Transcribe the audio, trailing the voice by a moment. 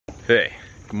Hey,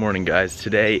 good morning guys.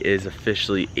 Today is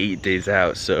officially 8 days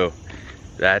out, so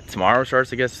that tomorrow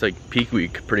starts, I guess, like peak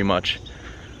week pretty much.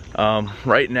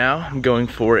 Right now I'm going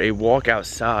for a walk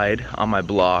outside on my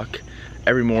block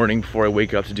every morning before I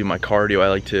wake up to do my cardio. I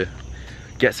like to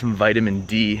get some vitamin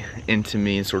D into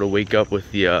me and sort of wake up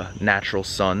with the natural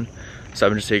sun. So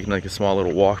I've been just taking like a small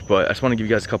little walk, but I just want to give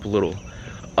you guys a couple little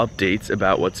updates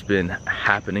about what's been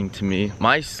happening to me.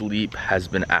 My sleep has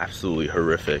been absolutely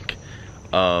horrific.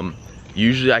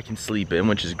 Usually I can sleep in,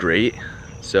 which is great.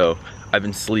 So I've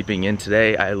been sleeping in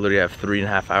today. I literally have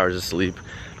 3.5 hours of sleep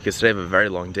because today I have a very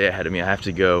long day ahead of me. I have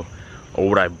to go, or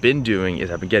what I've been doing is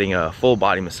I've been getting a full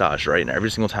body massage, right? And every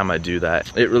single time I do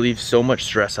that, it relieves so much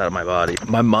stress out of my body.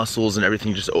 My muscles and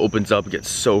everything just opens up, gets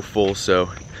so full. So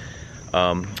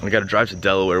I gotta drive to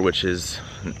Delaware, which is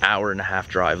an 1.5 hour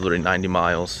drive, literally 90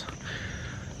 miles.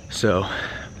 So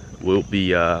we'll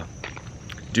be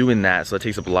doing that, so it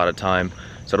takes up a lot of time.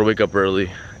 So I'll wake up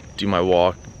early, do my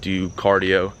walk, do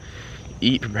cardio,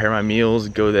 eat, prepare my meals,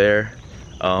 go there.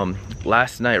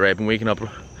 Last night, right, I've been waking up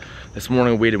this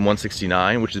morning, I weighed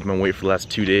 169, which has been my weight for the last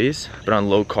 2 days. Been on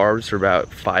low carbs for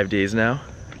about 5 days now.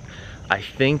 I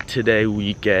think today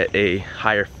we get a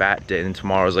higher fat day, and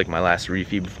tomorrow's like my last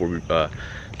refeed before we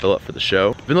fill up for the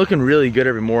show. Been looking really good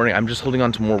every morning. I'm just holding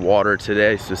on to more water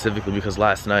today, specifically because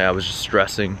last night I was just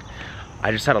stressing.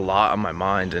 I just had a lot on my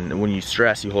mind, and when you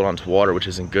stress, you hold on to water, which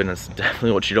isn't good, and it's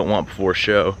definitely what you don't want before a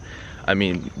show. I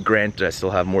mean, granted, I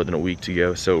still have more than a week to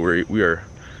go, so we are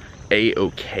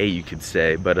A-okay, you could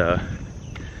say, but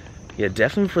yeah,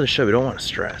 definitely for the show, we don't want to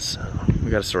stress. So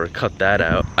we gotta sort of cut that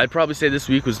out. I'd probably say this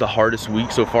week was the hardest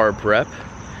week so far of prep.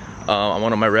 On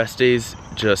one of my rest days,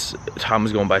 just time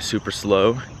was going by super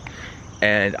slow,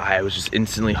 and I was just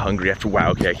instantly hungry after, wow,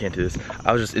 okay, I can't do this.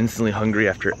 I was just instantly hungry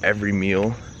after every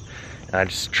meal. I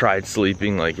just tried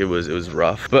sleeping, like it was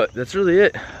rough, but that's really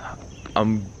it.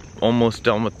 I'm almost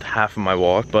done with half of my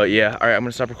walk, but yeah, all right, I'm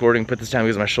gonna stop recording, put this down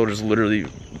because my shoulders literally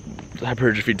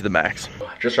hypertrophy to the max.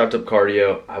 Just wrapped up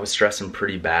cardio. I was stressing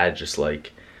pretty bad just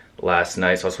like last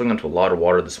night, so I was holding onto a lot of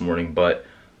water this morning, but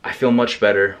I feel much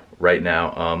better right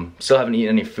now. Still haven't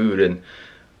eaten any food, and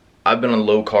I've been on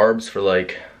low carbs for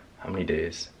like, how many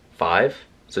days? 5?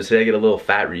 So today I get a little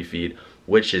fat refeed,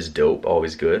 which is dope,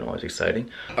 always good, always exciting.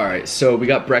 All right, so we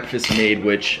got breakfast made,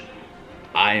 which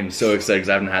I am so excited because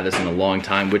I haven't had this in a long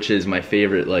time, which is my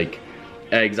favorite, like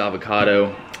eggs,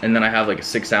 avocado, and then I have like a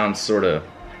 6-ounce sort of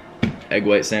egg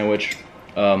white sandwich.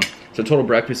 So total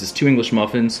breakfast is 2 English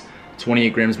muffins,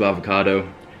 28 grams of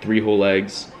avocado, 3 whole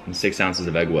eggs, and 6 ounces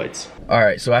of egg whites. All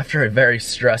right, so after a very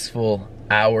stressful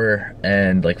hour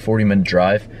and like 40-minute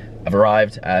drive, I've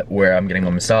arrived at where I'm getting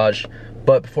my massage.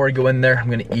 But before I go in there,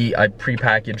 I'm gonna eat. I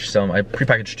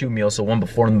prepackaged 2 meals, so one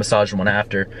before the massage and one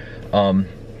after.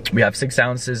 We have 6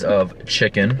 ounces of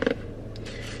chicken,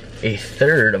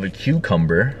 1/3 of a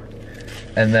cucumber,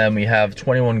 and then we have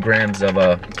 21 grams of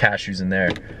cashews in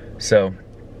there. So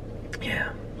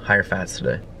yeah, higher fats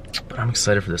today. But I'm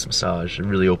excited for this massage. It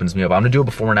really opens me up. I'm gonna do it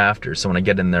before and after, so when I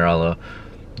get in there, I'll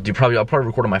probably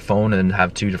record on my phone and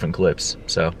have 2 different clips.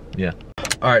 So yeah.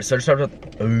 All right, so I just started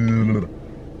with,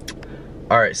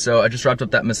 Alright, so I just wrapped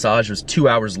up that massage. It was 2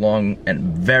 hours long and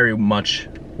very much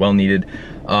well needed.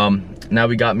 Now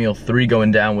we got meal 3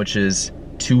 going down, which is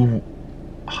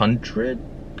 200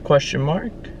 question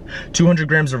mark? 200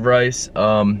 grams of rice,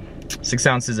 6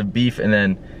 ounces of beef, and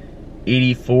then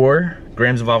 84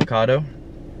 grams of avocado.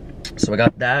 So I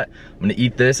got that. I'm gonna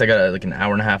eat this. I got like an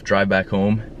 1.5 hour drive back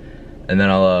home, and then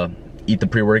I'll eat the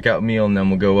pre-workout meal, and then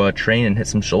we'll go train and hit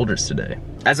some shoulders today.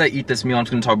 As I eat this meal, I'm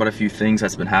just gonna talk about a few things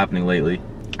that's been happening lately.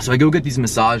 So I go get these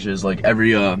massages like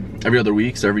every other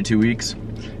week, so every 2 weeks.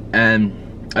 And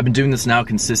I've been doing this now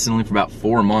consistently for about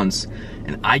 4 months.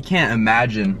 And I can't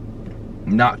imagine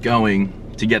not going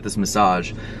to get this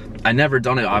massage. I never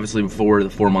done it obviously before the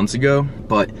 4 months ago,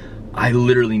 but I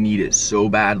literally need it so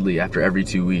badly after every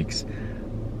 2 weeks.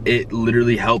 It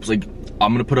literally helps. Like,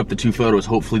 I'm gonna put up the 2 photos,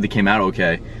 hopefully they came out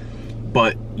okay.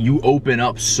 But you open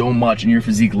up so much and your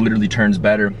physique literally turns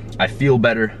better. I feel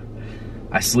better,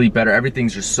 I sleep better,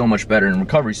 everything's just so much better, and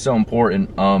recovery's so important.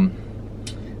 And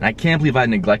I can't believe I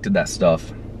neglected that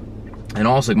stuff. And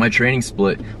also like my training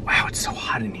split, wow, it's so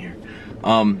hot in here.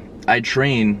 I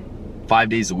train 5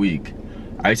 days a week.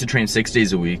 I used to train 6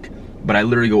 days a week, but I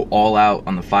literally go all out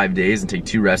on the 5 days and take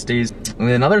 2 rest days. And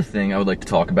then another thing I would like to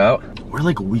talk about, we're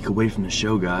like a week away from the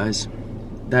show, guys.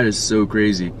 That is so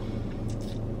crazy.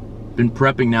 Been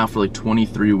prepping now for like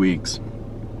 23 weeks,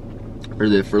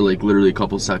 or for like literally a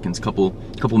couple seconds, couple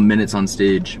minutes on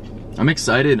stage. I'm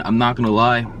excited, I'm not gonna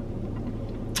lie.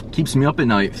 Keeps me up at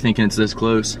night thinking it's this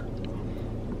close.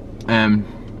 And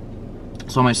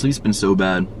So my sleep's been so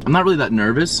bad. I'm not really that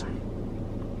nervous.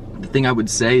 The thing I would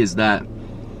say is that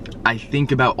I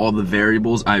think about all the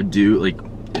variables I do, like,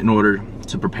 in order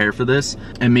to prepare for this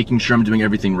and making sure I'm doing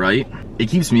everything right. It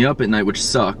keeps me up at night, which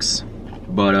sucks.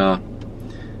 But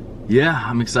yeah,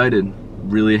 I'm excited.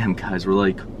 Really am, guys. We're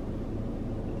like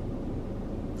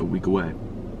a week away.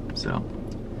 So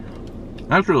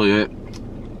that's really it.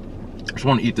 I just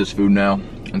want to eat this food now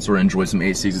and sort of enjoy some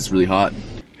ACs. It's really hot.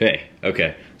 Hey,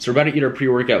 okay. So we're about to eat our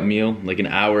pre-workout meal, like an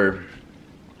hour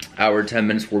 10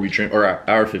 minutes before we train, or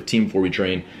hour 15 before we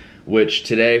train, which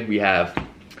today we have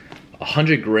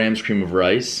 100 grams cream of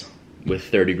rice with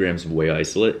 30 grams of whey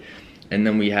isolate. And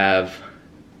then we have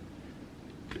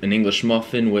an English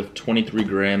muffin with 23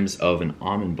 grams of an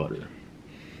almond butter.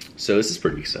 So this is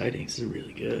pretty exciting. This is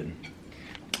really good.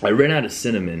 I ran out of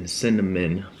cinnamon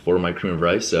for my cream of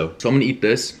rice. So I'm gonna eat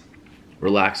this,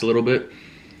 relax a little bit,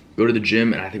 go to the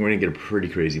gym, and I think we're gonna get a pretty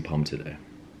crazy pump today.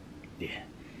 Yeah,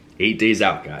 8 days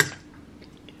out, guys.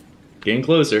 Getting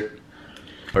closer.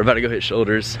 We're about to go hit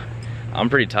shoulders. I'm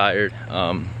pretty tired, but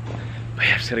yeah,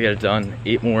 I just gotta get it done.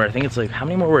 8 more, I think it's like, how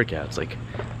many more workouts? Like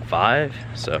 5,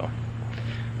 so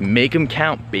make them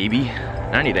count, baby.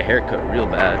 I need a haircut real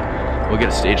bad. We'll get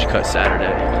a stage cut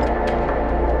Saturday.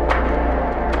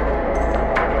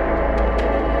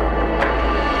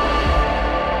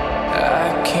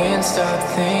 I can't stop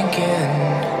thinking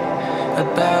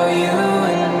about you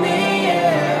and me,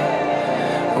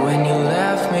 yeah. When you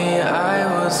left me, I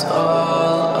was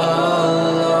all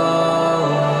alone.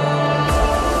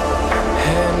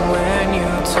 And when you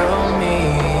told me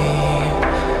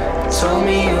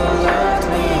you loved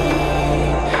me,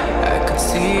 I could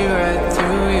see right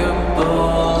through your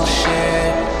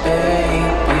bullshit,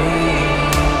 baby.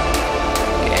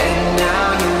 And now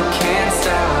you can't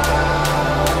stop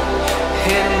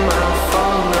hitting my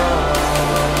phone up,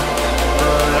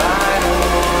 but I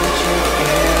don't want you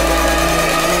anymore.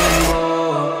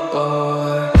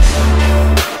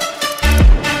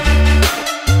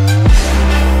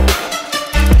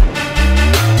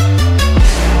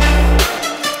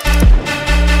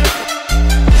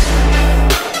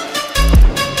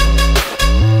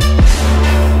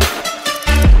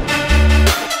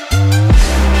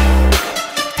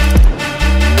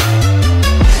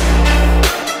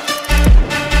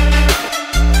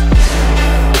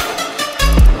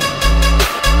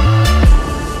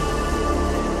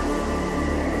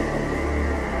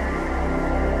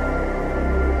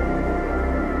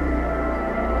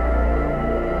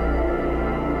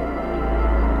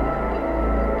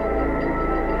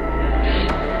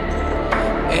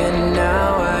 And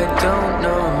now I don't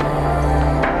know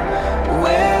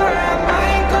where I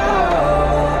might go,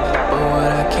 but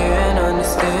what I can't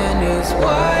understand is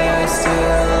why I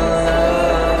still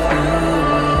love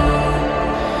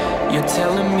you. You're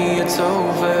telling me it's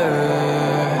over,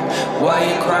 why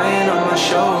you crying on my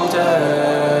shoulder?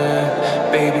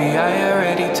 Baby, I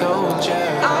already told you.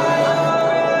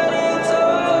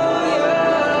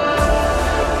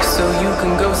 So you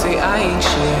can go say I ain't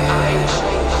shit.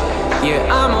 Yeah,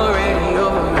 I'm already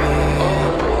over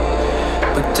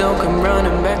it. But don't come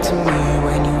running back to me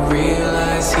when you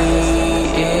realize he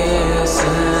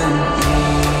isn't me.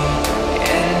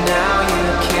 And now you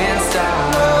can't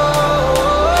stop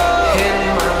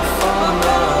hitting my phone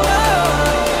up,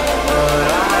 but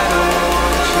I don't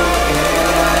want you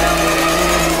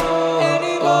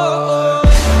anymore.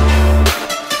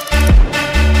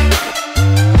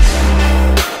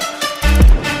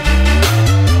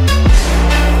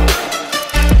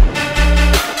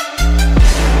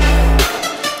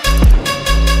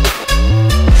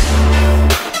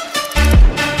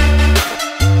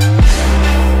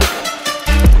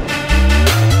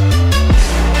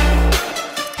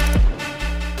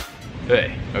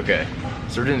 Hey, okay,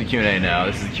 so we're doing the Q&A now.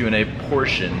 This is the Q&A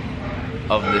portion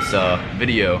of this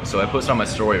video. So I posted on my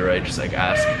story, right, just like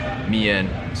ask me and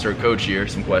Sir Coach here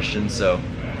some questions. So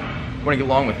I want to get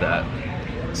along with that.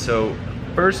 So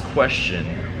first question,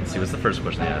 let's see, what's the first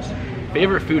question they asked?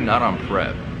 Favorite food not on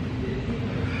prep?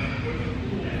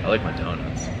 I like my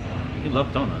donuts. You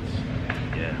love donuts.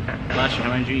 Yeah. Last year, how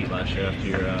many did you eat last year after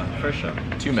your first show?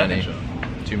 Too many.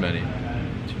 Too many.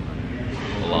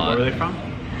 A lot. Where are they from?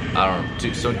 I don't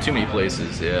know, too many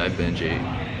places. Yeah, I binge ate.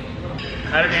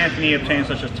 How did Anthony obtain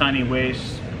such a tiny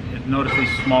waist, noticeably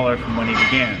smaller from when he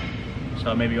began?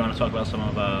 So maybe you want to talk about some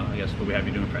of, I guess, what we have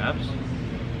you doing for abs?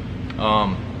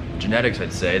 Genetics,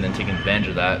 I'd say, and then taking advantage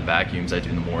of that, vacuums I do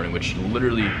in the morning, which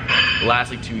literally the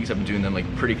last like 2 weeks I've been doing them like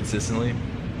pretty consistently,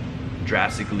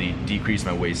 drastically decreased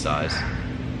my waist size,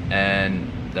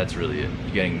 and that's really it.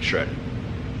 Getting shredded.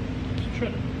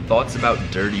 Shredded. Thoughts about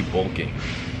dirty bulking?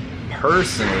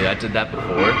 Personally, I did that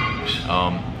before.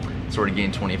 Sort of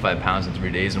gained 25 pounds in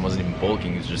 3 days and wasn't even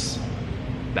bulking. It was just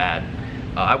bad.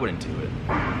 I wouldn't do it.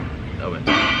 I wouldn't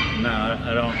do it. No,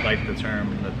 I don't like the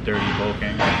term the dirty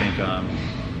bulking. I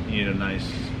think you need a nice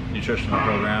nutritional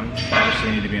program. Obviously,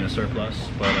 you need to be in a surplus.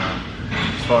 But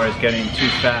as far as getting too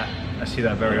fat, I see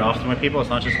that very often with people. It's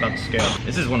not just about the scale.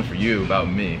 This is one for you about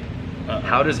me.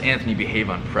 How does Anthony behave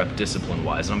on prep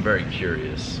discipline-wise? I'm very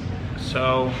curious.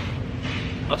 So,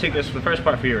 I'll take this for the first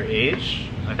part for your age.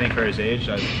 I think for his age,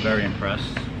 I was very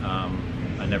impressed.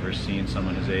 I've never seen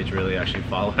someone his age really actually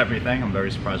follow everything. I'm very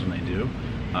surprised when they do.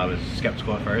 I was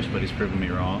skeptical at first, but he's proven me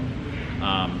wrong.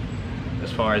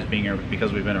 As far as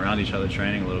because we've been around each other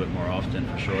training a little bit more often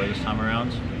for sure this time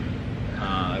around,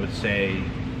 I would say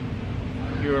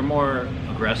you're more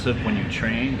aggressive when you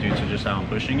train due to just how I'm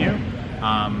pushing you.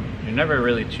 You're never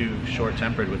really too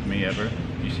short-tempered with me ever.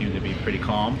 You seem to be pretty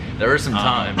calm. There were some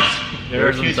times. There were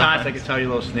a few times I could tell you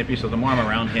a little snippy, so the more I'm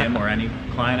around him or any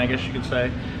client, I guess you could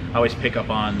say, I always pick up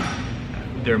on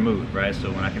their mood, right?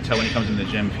 So when I can tell when he comes in the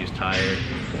gym if he's tired,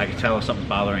 I can tell if something's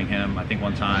bothering him. I think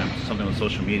one time, something with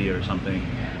social media or something,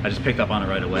 I just picked up on it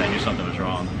right away. I knew something was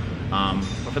wrong.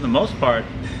 But for the most part,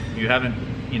 you haven't,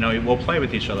 you know, we'll play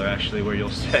with each other actually, where you'll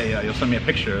say, you'll send me a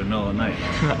picture in the middle of the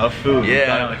night of food. Yeah. We've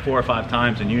done it like 4 or 5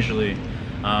 times, and usually,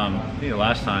 I think the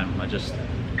last time I was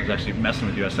actually messing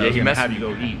with you. I said I was gonna have you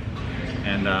go eat,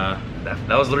 and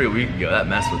that was literally a week ago. That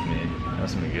messed with me. That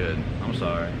messed with me good. I'm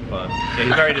sorry, but yeah,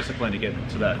 he's very disciplined to get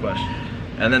to that question.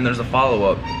 And then there's a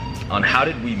follow-up on how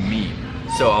did we meet.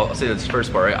 So I'll say this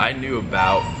first part, right? I knew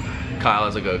about Kyle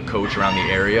as like a coach around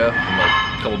the area from like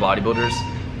a couple bodybuilders,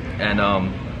 and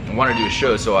I wanted to do a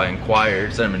show, so I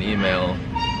inquired, sent him an email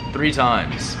 3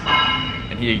 times,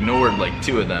 and he ignored like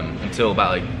 2 of them until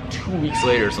about like 2 weeks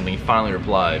later or something. He finally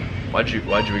replied. Why'd you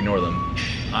ignore them?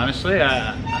 Honestly,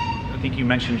 I think you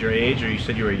mentioned your age, or you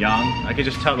said you were young. I could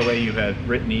just tell the way you had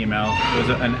written the email. It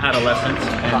was an adolescent,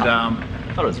 and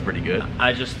I thought it was pretty good.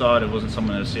 I just thought it wasn't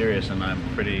someone that was serious, and I'm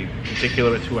pretty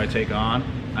particular with who I take on.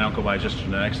 I don't go by just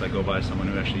genetics. I go by someone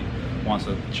who actually wants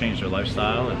to change their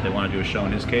lifestyle if they want to do a show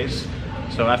in his case.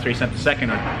 So after he sent the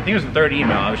second, or I think it was the 3rd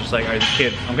email, I was just like, all right, this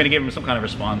kid, I'm going to give him some kind of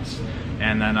response.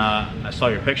 And then I saw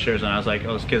your pictures, and I was like,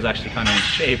 oh, this kid's actually kind of in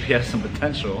shape. He has some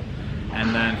potential.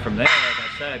 And then from there, like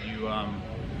I said,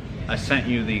 I sent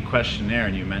you the questionnaire,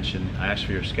 and you mentioned, I asked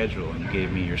for your schedule, and you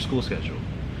gave me your school schedule.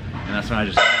 And that's when I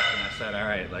just asked, and I said, all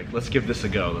right, like, let's give this a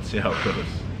go. Let's see how it goes.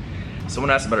 Someone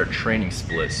asked about our training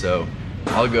split. So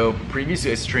I'll go, previously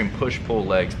I used to train push, pull,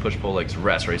 legs,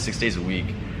 rest, right? 6 days a week.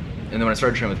 And then when I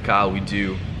started training with Kyle, we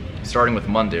do, starting with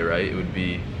Monday, right? It would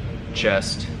be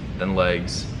chest, then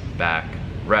legs, back,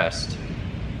 rest,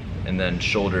 and then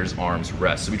shoulders, arms,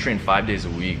 rest. So we train 5 days a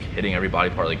week, hitting every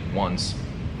body part like once.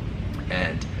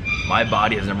 And my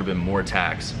body has never been more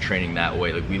taxed training that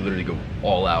way. Like we literally go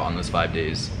all out on those 5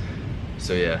 days.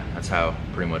 So yeah, that's how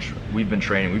pretty much we've been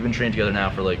training. We've been training together now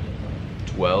for like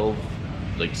 12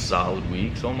 like solid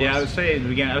weeks almost. Yeah, I would say at the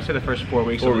beginning, I would say the first 4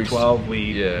 weeks of the 12 we.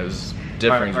 Yeah, it was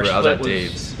different. I was at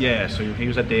Dave's. Yeah, so he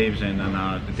was at Dave's, and then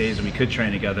the days that we could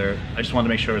train together, I just wanted to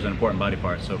make sure it was an important body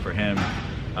part. So for him,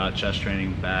 chest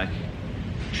training, back,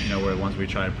 you know, were the ones we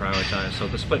tried to prioritize. So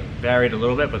the split varied a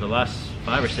little bit, but the last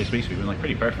 5 or 6 weeks we've been like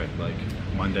pretty perfect. Like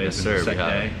Monday is the second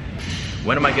day.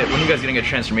 When are you guys getting a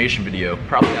transformation video?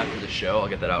 Probably after the show. I'll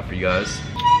get that out for you guys.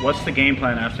 What's the game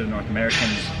plan after the North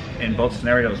Americans in both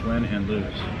scenarios, win and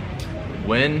lose?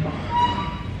 Win,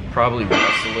 probably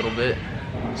rest a little bit,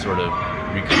 sort of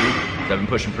recoup. I've been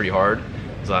pushing pretty hard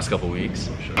these last couple weeks.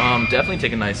 Sure. Definitely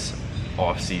take a nice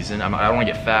off season. I don't want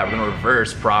to get fat. We're gonna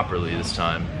reverse properly this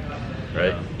time,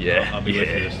 right? Yeah. I'll be with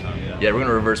you this time. Yeah, we're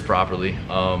gonna reverse properly.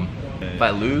 If I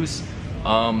lose,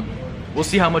 we'll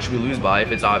see how much we lose by.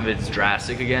 If it's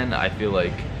drastic again, I feel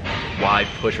like why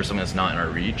push for something that's not in our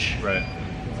reach? Right.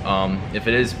 If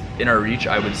it is in our reach,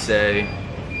 I would say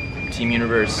Team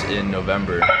Universe in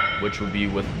November, which would be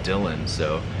with Dylan.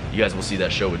 So you guys will see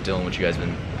that show with Dylan, which you guys have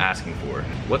been asking for.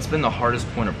 What's been the hardest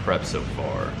point of prep so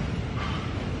far?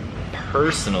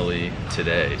 Personally,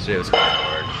 today was quite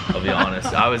hard, I'll be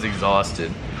honest. I was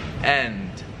exhausted.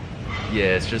 And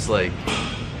yeah, it's just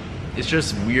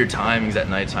weird timings at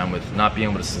nighttime with not being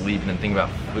able to sleep and then thinking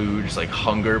about food, just like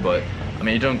hunger, but I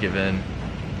mean, you don't give in.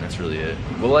 That's really it.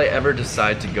 Will I ever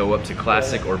decide to go up to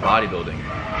classic or bodybuilding?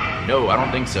 No, I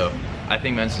don't think so. I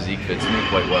think men's physique fits me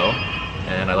quite well,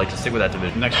 and I like to stick with that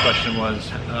division. Next question was,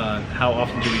 how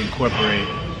often do we incorporate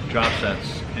drop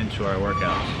sets into our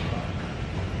workouts?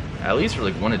 At least for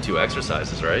like 1 to 2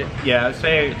 exercises, right? Yeah, I'd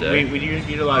say we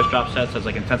utilize drop sets as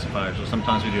like intensifiers. So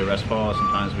sometimes we do a rest pause,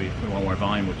 sometimes we want more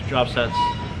volume with the drop sets.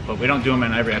 but we don't do them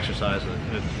in every exercise.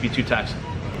 It'd be too taxing.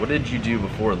 What did you do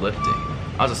before lifting?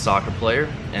 I was a soccer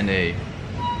player and a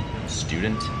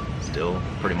student, still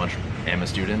pretty much am a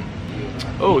student.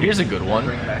 Oh, here's a good one.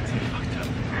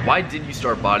 Why did you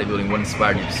start bodybuilding? What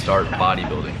inspired you to start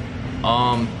bodybuilding?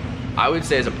 I would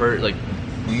say as a like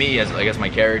me, as I guess my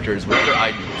character is whatever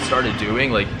I started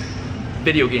doing, like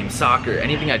video games, soccer,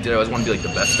 anything I did, I always wanted to be like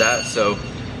the best at. So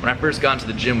when I first got into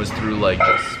the gym was through like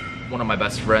just one of my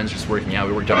best friends just working out.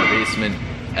 We worked out in the basement,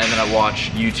 and then I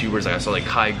watched YouTubers. Like I saw like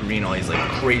Kaine, all these like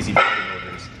crazy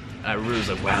bodybuilders, and I really was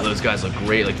like, wow, those guys look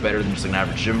great, like better than just like an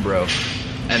average gym bro.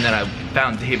 And then I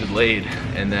found David Lade,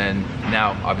 and then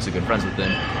now obviously good friends with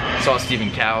him. I saw Stephen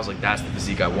Cow, I was like, that's the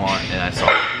physique I want, and I saw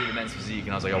the men's physique,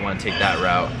 and I was like, I want to take that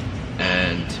route,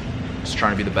 and just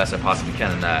trying to be the best I possibly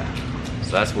can in that.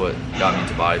 So that's what got me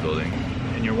into bodybuilding.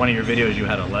 In one of your videos, you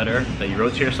had a letter that you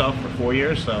wrote to yourself for 4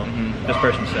 years. So this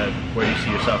person said, where do you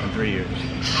see yourself in 3 years?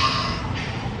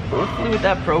 Hopefully with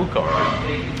that pro card.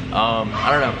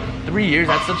 I don't know, 3 years,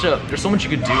 that's such a, there's so much you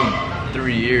could do in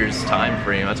 3 years time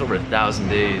frame. That's over 1,000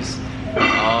 days.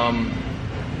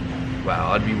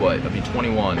 Wow, I'd be what? I'd be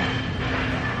 21.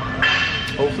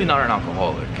 Hopefully not an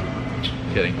alcoholic.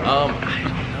 Kidding. I don't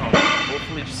know.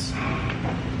 Hopefully just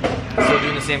still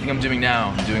doing the same thing I'm doing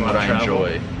now. I'm doing what I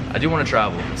enjoy. I do want to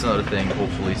travel. That's another thing.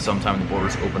 Hopefully sometime when the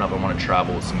borders open up, I want to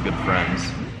travel with some good friends.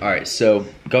 All right, so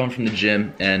going from the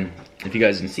gym, and if you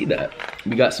guys can see that,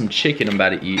 we got some chicken I'm about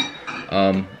to eat.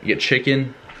 You get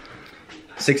chicken,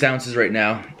 6 ounces right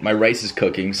now. My rice is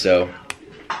cooking, so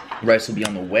rice will be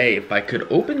on the way. If I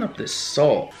could open up this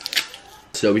salt.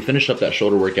 So we finished up that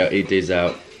shoulder workout 8 days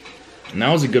out, and that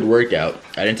was a good workout.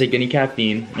 I didn't take any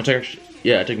caffeine. I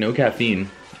took no caffeine,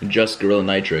 just Gorilla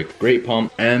Nitric. Great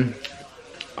pump, and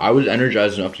I was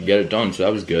energized enough to get it done, so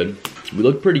that was good. We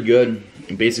looked pretty good.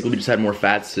 Basically, we just had more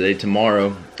fats today.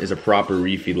 Tomorrow is a proper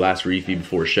refeed, last refeed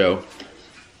before show,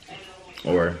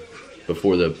 or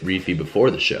before the refeed before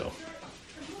the show.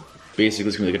 Basically,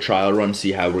 it's gonna be like a trial run,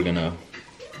 see how we're gonna,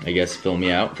 I guess, fill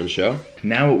me out for the show.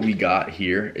 Now what we got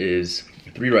here is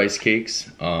 3 rice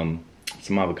cakes, some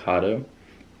avocado,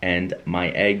 and my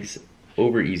eggs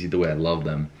over easy the way I love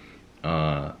them.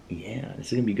 Yeah, this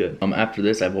is gonna be good. After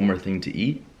this, I have one more thing to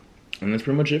eat, and that's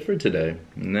pretty much it for today.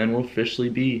 And then we'll officially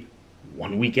be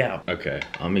 1 week out. Okay,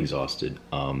 I'm exhausted.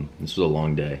 This was a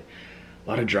long day. A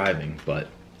lot of driving, but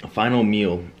a final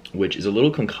meal, which is a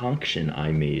little concoction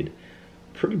I made.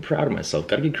 Pretty proud of myself.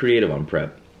 Gotta get creative on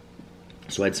prep.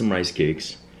 So I had some rice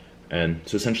cakes, and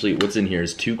so essentially what's in here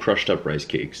is 2 crushed up rice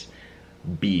cakes,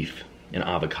 beef, and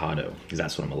avocado, because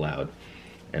that's what I'm allowed.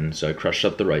 And so I crushed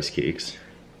up the rice cakes,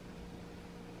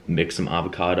 mix some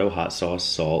avocado, hot sauce,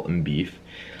 salt, and beef,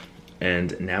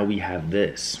 and now we have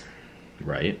this,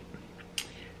 right?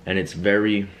 And it's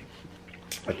very,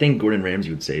 I think Gordon Ramsay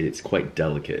would say it's quite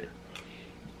delicate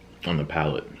on the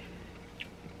palate,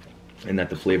 and that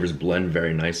the flavors blend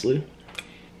very nicely.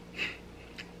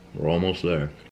 We're almost there.